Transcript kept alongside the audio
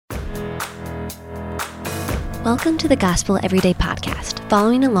Welcome to the Gospel Everyday Podcast,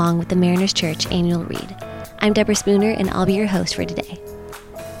 following along with the Mariners Church annual read. I'm Deborah Spooner, and I'll be your host for today.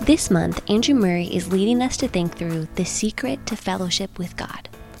 This month, Andrew Murray is leading us to think through the secret to fellowship with God.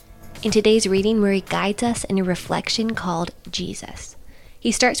 In today's reading, Murray guides us in a reflection called Jesus.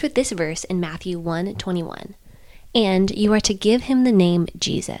 He starts with this verse in Matthew 1:21. And you are to give him the name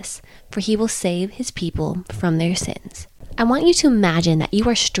Jesus, for he will save his people from their sins. I want you to imagine that you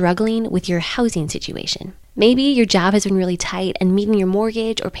are struggling with your housing situation. Maybe your job has been really tight and meeting your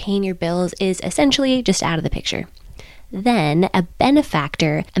mortgage or paying your bills is essentially just out of the picture. Then a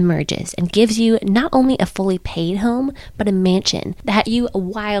benefactor emerges and gives you not only a fully paid home, but a mansion that you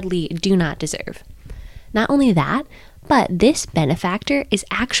wildly do not deserve. Not only that, but this benefactor is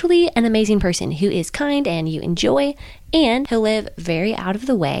actually an amazing person who is kind and you enjoy, and he'll live very out of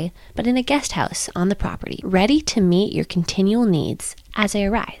the way, but in a guest house on the property, ready to meet your continual needs as they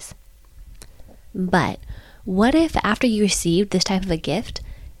arise. But what if after you received this type of a gift,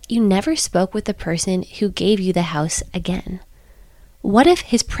 you never spoke with the person who gave you the house again? What if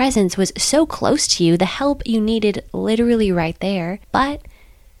his presence was so close to you, the help you needed literally right there, but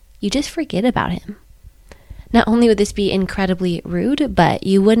you just forget about him? Not only would this be incredibly rude, but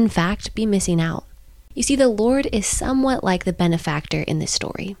you would in fact be missing out. You see, the Lord is somewhat like the benefactor in this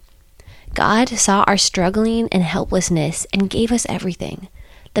story. God saw our struggling and helplessness and gave us everything.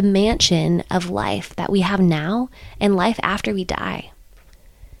 The mansion of life that we have now and life after we die.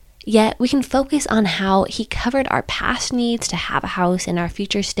 Yet we can focus on how he covered our past needs to have a house in our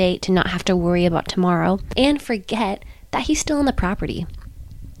future state to not have to worry about tomorrow, and forget that he's still on the property.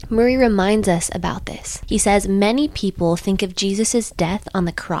 Murray reminds us about this. He says many people think of Jesus' death on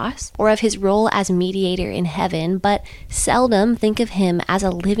the cross or of his role as mediator in heaven, but seldom think of him as a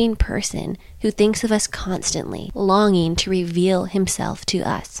living person who thinks of us constantly, longing to reveal himself to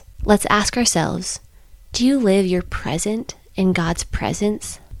us. Let's ask ourselves, do you live your present in God's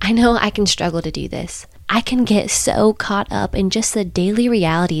presence? I know I can struggle to do this. I can get so caught up in just the daily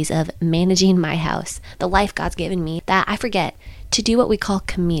realities of managing my house, the life God's given me, that I forget to do what we call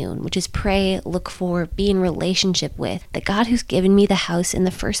commune, which is pray, look for, be in relationship with the God who's given me the house in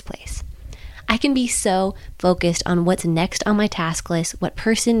the first place. I can be so focused on what's next on my task list, what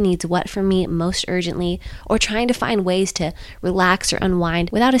person needs what from me most urgently, or trying to find ways to relax or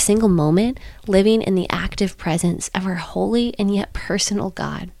unwind without a single moment living in the active presence of our holy and yet personal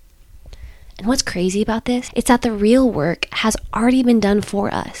God. And what's crazy about this? It's that the real work has already been done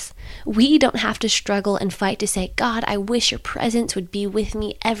for us. We don't have to struggle and fight to say, God, I wish your presence would be with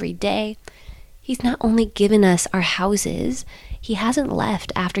me every day. He's not only given us our houses, he hasn't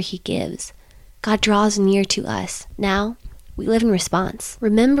left after he gives. God draws near to us. Now, we live in response.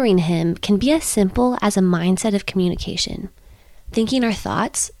 Remembering him can be as simple as a mindset of communication. Thinking our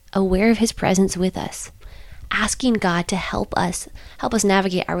thoughts, aware of his presence with us. Asking God to help us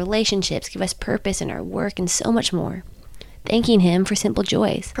navigate our relationships, give us purpose in our work, and so much more. Thanking him for simple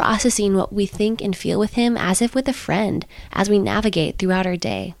joys. Processing what we think and feel with him as if with a friend as we navigate throughout our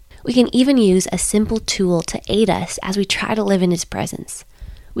day. We can even use a simple tool to aid us as we try to live in his presence.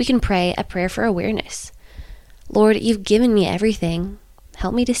 We can pray a prayer for awareness. Lord, you've given me everything.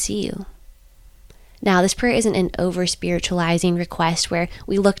 Help me to see you. Now, this prayer isn't an over-spiritualizing request where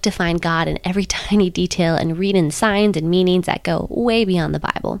we look to find God in every tiny detail and read in signs and meanings that go way beyond the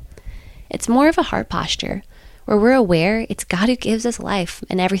Bible. It's more of a heart posture where we're aware it's God who gives us life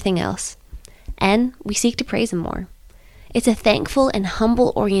and everything else, and we seek to praise him more. It's a thankful and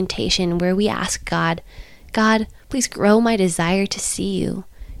humble orientation where we ask God, please grow my desire to see you.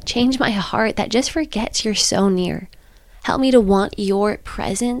 Change my heart that just forgets you're so near. Help me to want your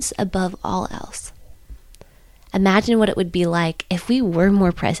presence above all else. Imagine what it would be like if we were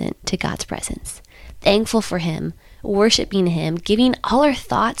more present to God's presence, thankful for him, worshiping him, giving all our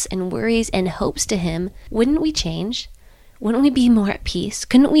thoughts and worries and hopes to him. Wouldn't we change? Wouldn't we be more at peace?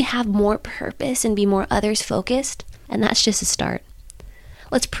 Couldn't we have more purpose and be more others focused? And that's just a start.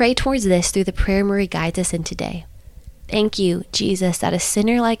 Let's pray towards this through the prayer Murray guides us in today. Thank you, Jesus, that a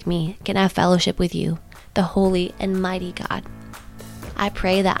sinner like me can have fellowship with you, the holy and mighty God. I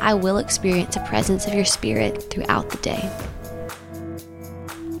pray that I will experience the presence of your Spirit throughout the day.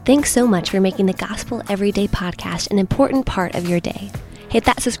 Thanks so much for making the Gospel Everyday Podcast an important part of your day. Hit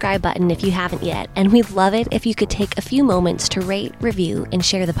that subscribe button if you haven't yet, and we'd love it if you could take a few moments to rate, review, and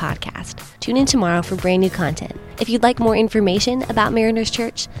share the podcast. Tune in tomorrow for brand new content. If you'd like more information about Mariners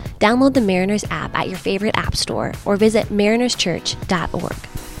Church, download the Mariners app at your favorite app store or visit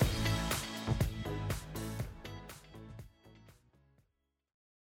marinerschurch.org.